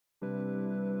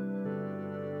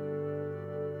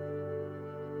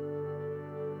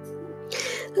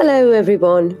Hello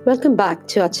everyone, welcome back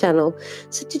to our channel.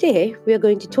 So today we are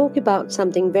going to talk about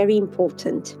something very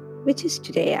important, which is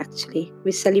today actually.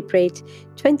 We celebrate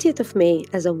 20th of May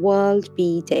as a World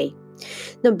Bee Day.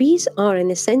 Now bees are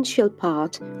an essential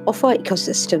part of our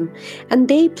ecosystem and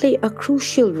they play a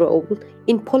crucial role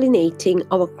in pollinating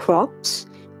our crops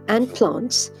and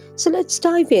plants. So let's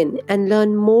dive in and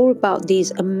learn more about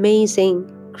these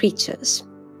amazing creatures.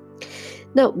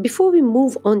 Now, before we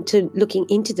move on to looking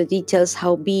into the details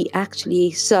how bee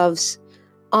actually serves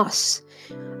us,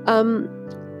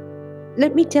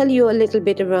 let me tell you a little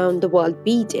bit around the World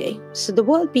Bee Day. So the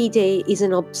World Bee Day is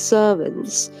an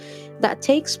observance that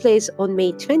takes place on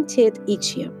May 20th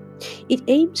each year. It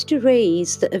aims to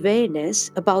raise the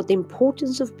awareness about the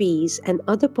importance of bees and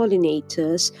other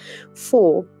pollinators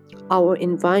for our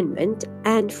environment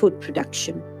and food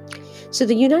production. So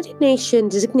the United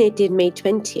Nations designated May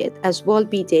 20th as World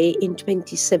Bee Day in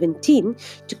 2017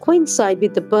 to coincide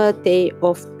with the birthday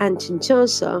of Anton,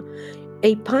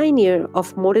 a pioneer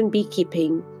of modern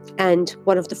beekeeping and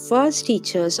one of the first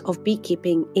teachers of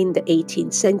beekeeping in the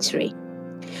 18th century.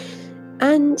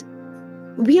 And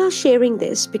we are sharing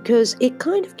this because it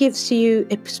kind of gives you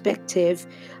a perspective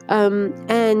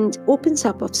and opens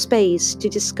up a space to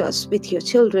discuss with your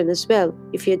children as well,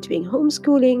 if you're doing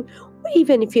homeschooling or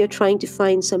even if you're trying to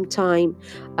find some time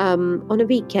on a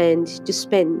weekend to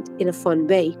spend in a fun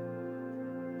way.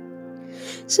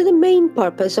 So the main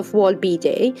purpose of World Bee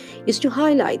Day is to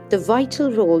highlight the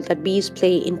vital role that bees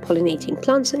play in pollinating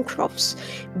plants and crops.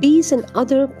 Bees and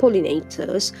other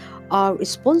pollinators are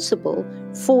responsible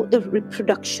for the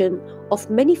reproduction of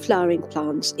many flowering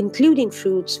plants, including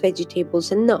fruits,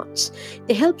 vegetables, and nuts.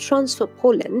 They help transfer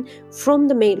pollen from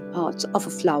the male parts of a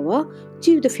flower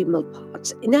to the female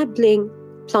parts, enabling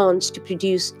plants to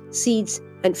produce seeds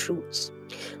and fruits.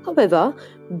 However,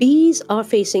 bees are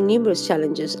facing numerous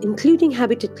challenges, including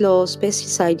habitat loss,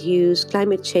 pesticide use,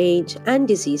 climate change, and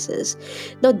diseases.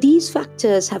 Now, these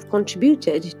factors have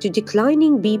contributed to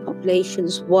declining bee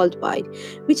populations worldwide,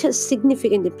 which has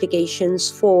significant implications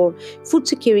for food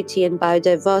security and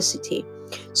biodiversity.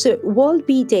 So, World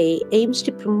Bee Day aims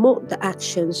to promote the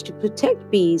actions to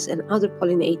protect bees and other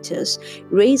pollinators,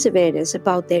 raise awareness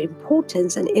about their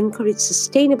importance, and encourage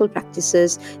sustainable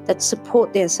practices that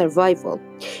support their survival.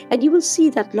 And you will see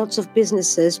that lots of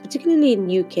businesses, particularly in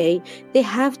UK, they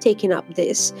have taken up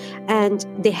this and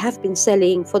they have been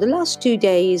selling for the last 2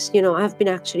 days. I've been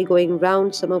actually going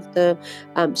around some of the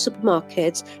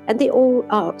supermarkets and they all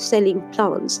are selling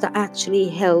plants that actually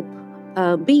help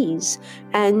bees,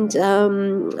 and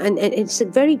it's a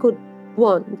very good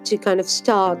one to kind of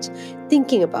start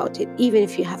thinking about it. Even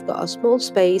if you have got a small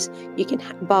space, you can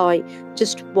buy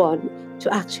just one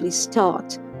to actually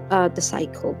start the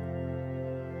cycle.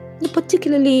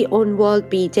 Particularly on World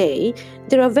Bee Day,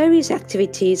 there are various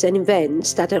activities and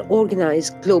events that are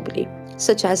organized globally,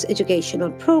 such as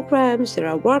educational programs, there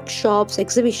are workshops,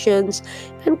 exhibitions,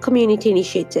 and community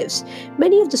initiatives.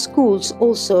 Many of the schools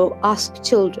also ask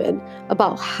children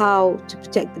about how to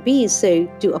protect the bees, so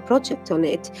do a project on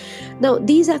it. Now,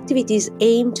 these activities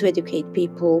aim to educate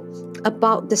people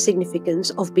about the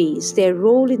significance of bees, their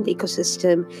role in the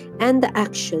ecosystem, and the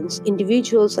actions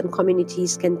individuals and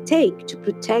communities can take to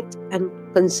protect and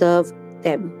conserve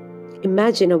them.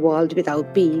 Imagine a world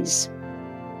without bees.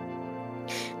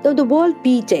 Now, the World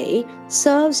Bee Day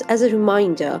serves as a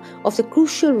reminder of the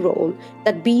crucial role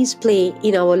that bees play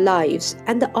in our lives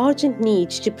and the urgent need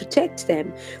to protect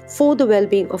them for the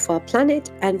well-being of our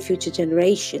planet and future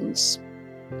generations.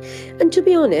 And to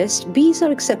be honest, bees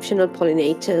are exceptional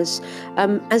pollinators.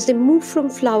 As they move from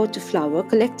flower to flower,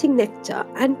 collecting nectar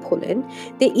and pollen,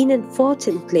 they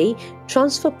inadvertently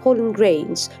transfer pollen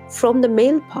grains from the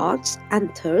male parts,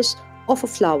 anthers, of a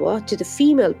flower to the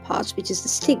female parts, which is the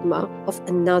stigma of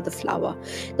another flower.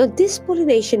 Now, this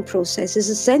pollination process is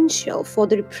essential for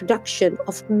the reproduction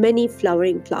of many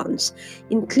flowering plants,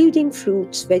 including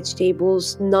fruits,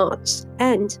 vegetables, nuts,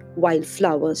 and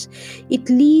wildflowers. It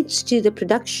leads to the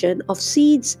production of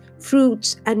seeds,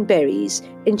 fruits, and berries,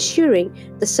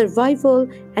 ensuring the survival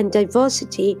and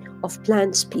diversity of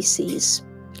plant species.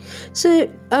 So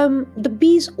the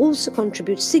bees also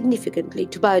contribute significantly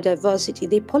to biodiversity.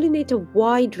 They pollinate a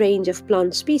wide range of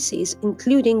plant species,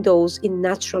 including those in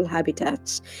natural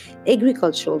habitats,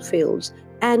 agricultural fields,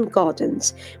 and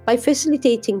gardens. By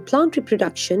facilitating plant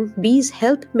reproduction, bees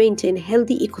help maintain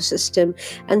healthy ecosystem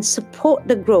and support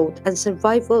the growth and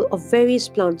survival of various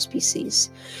plant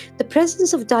species. The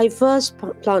presence of diverse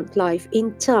plant life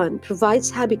in turn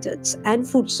provides habitats and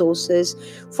food sources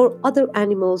for other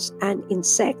animals and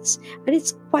insects, and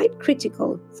it's quite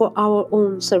critical for our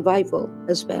own survival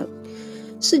as well.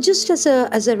 So, just as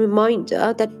a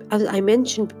reminder that, as I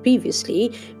mentioned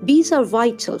previously, bees are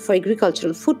vital for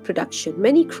agricultural food production.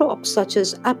 Many crops, such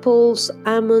as apples,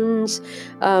 almonds,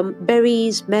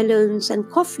 berries, melons, and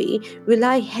coffee,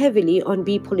 rely heavily on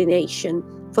bee pollination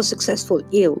for successful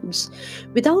yields.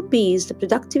 Without bees, the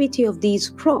productivity of these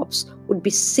crops would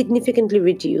be significantly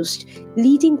reduced,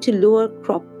 leading to lower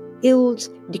crop yields,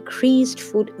 decreased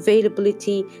food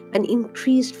availability, and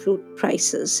increased fruit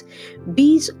prices.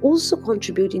 Bees also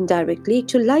contribute indirectly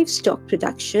to livestock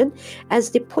production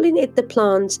as they pollinate the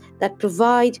plants that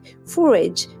provide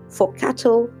forage for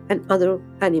cattle and other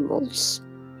animals.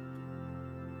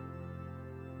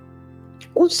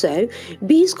 Also,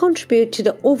 bees contribute to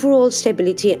the overall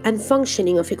stability and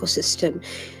functioning of ecosystem.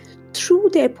 Through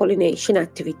their pollination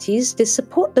activities, they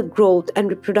support the growth and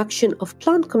reproduction of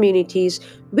plant communities,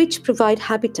 which provide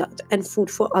habitat and food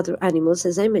for other animals,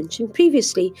 as I mentioned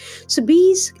previously. So,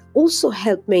 bees also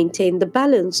help maintain the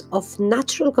balance of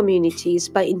natural communities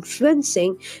by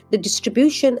influencing the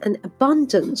distribution and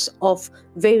abundance of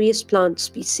various plant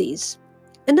species.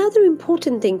 Another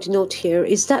important thing to note here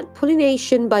is that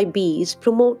pollination by bees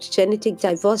promotes genetic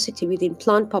diversity within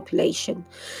plant population.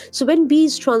 So when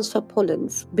bees transfer pollen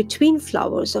between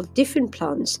flowers of different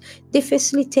plants, they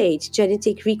facilitate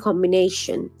genetic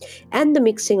recombination and the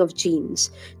mixing of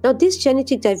genes. Now this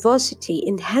genetic diversity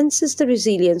enhances the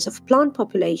resilience of plant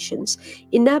populations,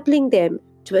 enabling them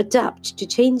to adapt to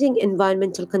changing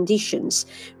environmental conditions,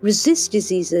 resist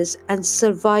diseases, and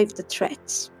survive the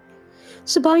threats.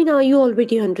 So by now you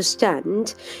already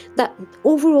understand that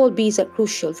overall bees are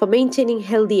crucial for maintaining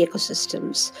healthy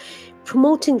ecosystems,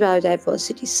 promoting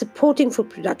biodiversity, supporting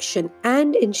food production,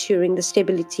 and ensuring the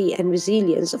stability and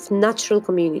resilience of natural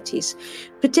communities.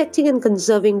 Protecting and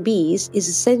conserving bees is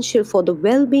essential for the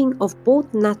well-being of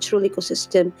both natural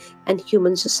ecosystem and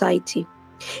human society.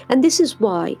 And this is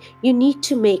why you need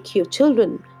to make your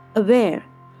children aware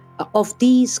of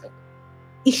these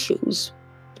issues,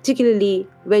 particularly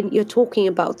when you're talking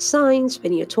about science,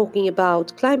 when you're talking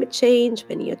about climate change,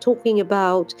 when you're talking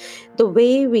about the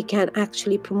way we can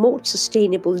actually promote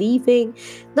sustainable living.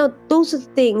 Now, those are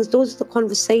the things, those are the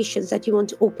conversations that you want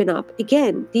to open up.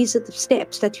 Again, these are the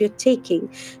steps that you're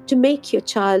taking to make your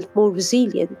child more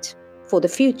resilient for the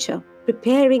future,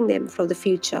 preparing them for the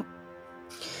future.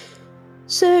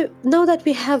 So now that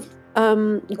we have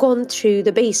gone through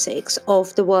the basics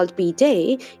of the World Bee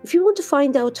Day, if you want to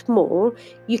find out more,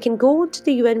 you can go to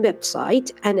the UN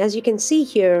website. And as you can see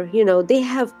here, they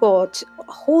have got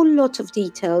a whole lot of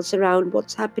details around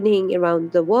what's happening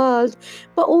around the world,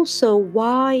 but also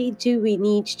why do we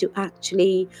need to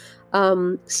actually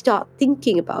start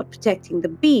thinking about protecting the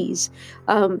bees.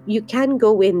 You can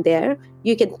go in there.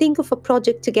 You can think of a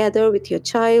project together with your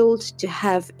child to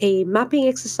have a mapping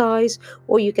exercise,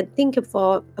 or you can think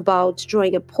about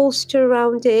drawing a poster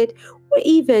around it, or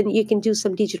even you can do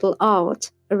some digital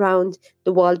art around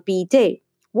the World Bee Day.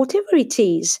 Whatever it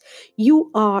is,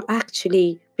 you are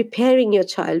actually preparing your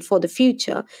child for the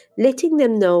future, letting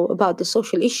them know about the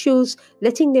social issues,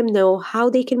 letting them know how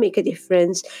they can make a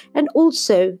difference, and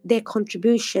also their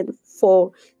contribution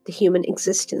for the human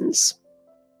existence.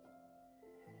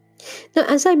 Now,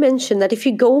 as I mentioned, that if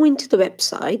you go into the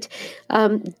website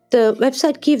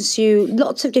gives you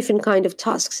lots of different kind of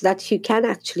tasks that you can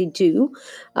actually do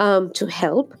to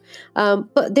help.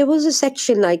 But there was a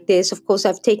section like this, of course,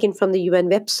 I've taken from the UN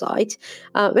website,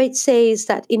 where it says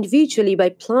that individually, by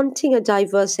planting a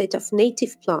diverse set of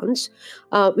native plants,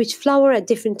 which flower at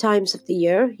different times of the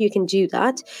year, you can do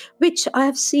that, which I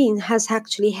have seen has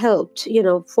actually helped,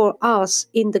 for us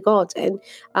in the garden.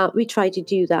 We try to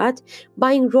do that.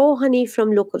 Buying raw honey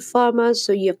from local farmers,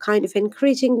 so you're kind of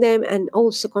encouraging them and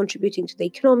also contributing to the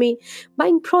economy.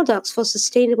 Buying products for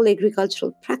sustainable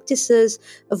agricultural practices,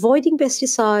 avoiding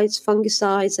pesticides,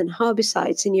 fungicides, and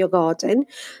herbicides in your garden.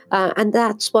 And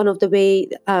that's one of the way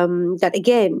that,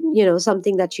 again,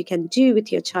 something that you can do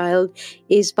with your child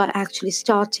is by actually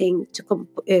starting to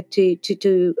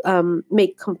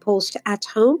make compost at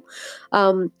home,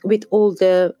 with all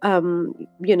the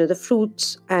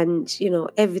fruits and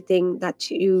everything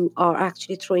that you are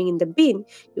actually throwing in the bin.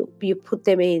 You put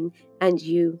them in and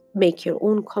you make your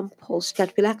own compost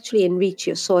that will actually enrich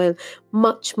your soil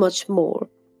much more.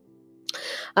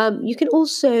 You can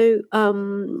also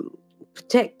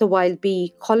protect the wild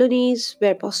bee colonies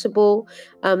where possible,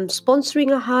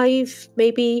 sponsoring a hive,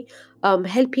 maybe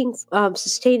helping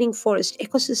sustaining forest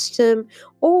ecosystem,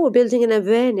 or building an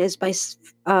awareness by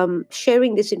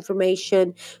sharing this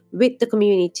information with the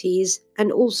communities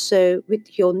and also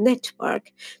with your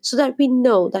network, so that we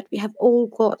know that we have all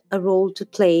got a role to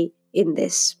play in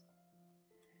this.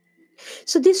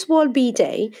 So, this World Bee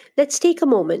Day, let's take a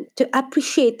moment to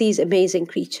appreciate these amazing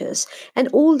creatures and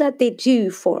all that they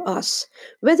do for us.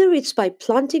 Whether it's by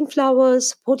planting flowers,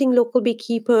 supporting local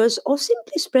beekeepers, or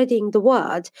simply spreading the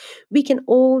word, we can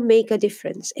all make a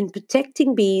difference in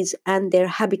protecting bees and their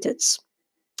habitats.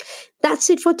 That's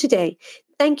it for today.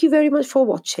 Thank you very much for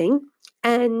watching.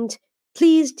 And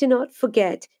please do not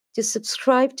forget to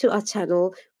subscribe to our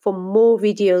channel for more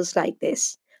videos like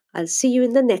this. I'll see you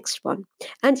in the next one.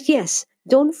 And yes,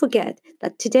 don't forget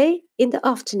that today in the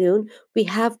afternoon we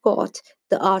have got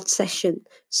the art session.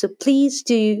 So please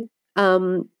do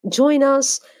join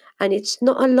us. And it's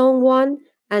not a long one.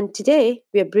 And today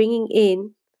we are bringing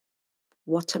in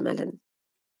watermelon.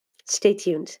 Stay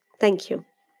tuned. Thank you.